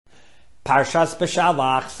Parshas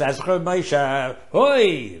B'Shalach says Moshe,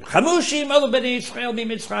 "Hoi, chamushim olu b'nei Yisrael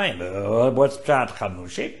miMitzrayim." What's pshat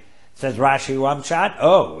chamushim? Says Rashi, one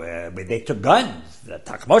pshat. They took guns, the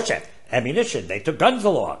Tachmoshet, ammunition. They took guns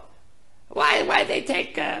along. Why they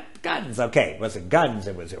take guns? Okay, it wasn't guns.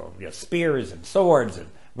 It was spears and swords and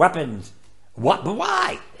weapons. What? But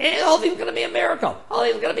why? The whole thing's going to be a miracle. The whole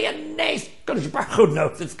thing's going to be a nace. Kodesh Baruch Hu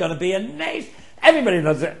knows it's going to be a nace. Everybody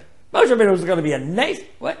knows it. Moshe Rabbeinu knows it's going to be a nace.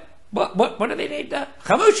 What do they need?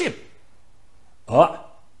 Chamushim.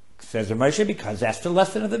 Says Moshe, because that's the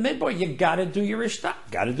lesson of the midbar. You got to do your ishtad.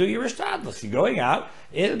 Got to do your ishtadlus. You're going out.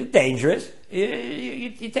 It'll be dangerous.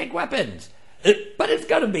 You take weapons. But it's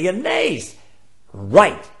going to be a nace.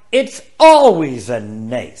 Right. It's always a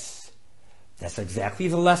nace. That's exactly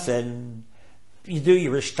the lesson. You do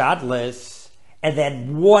your ishtadlus, and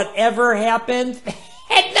then whatever happens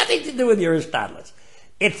had nothing to do with your ishtadlus.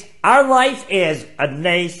 Our life is a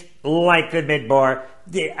nace like the midbar,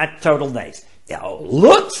 a total nace.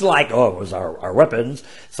 Looks like, it was our weapons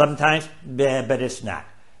sometimes, but it's not.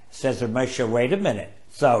 Says Moshe, wait a minute.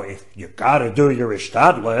 So if you got to do your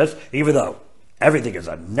ishtadlus, even though everything is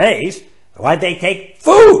a nace, why'd they take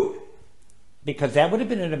food? Because that would have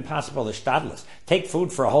been an impossible ishtadlus. Take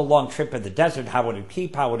food for a whole long trip in the desert. How would it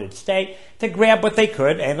keep? How would it stay? To grab what they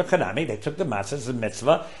could, and the chanami, they took the matzahs, the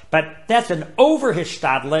mitzvah. But that's an over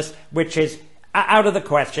ishtadlus, which is out of the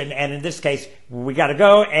question. And in this case, we got to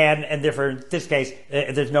go. And therefore, in this case,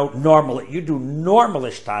 there's no normal. You do normal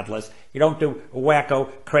ishtadlus. You don't do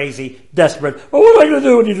wacko, crazy, desperate. What am I going to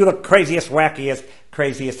do when you do the craziest, wackiest,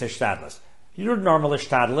 craziest ishtadlus? You do normal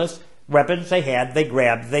ishtadlus. Weapons they had, they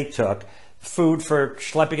grabbed, they took. Food for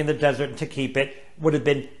schlepping in the desert and to keep it would have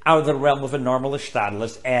been out of the realm of a normal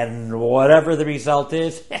ishtadlus, and whatever the result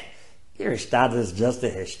is, your ishtadlus is just a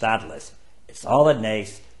ishtadlus. It's all a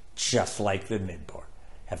nace, just like the midbar.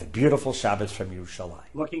 Have a beautiful Shabbos from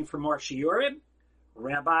Yerushalayim. Looking for more shiurim?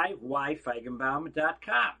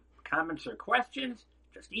 RabbiYFeigenbaum.com. Comments or questions?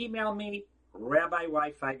 Just email me,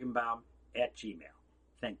 RabbiYFeigenbaum@gmail.com.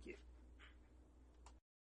 Thank you.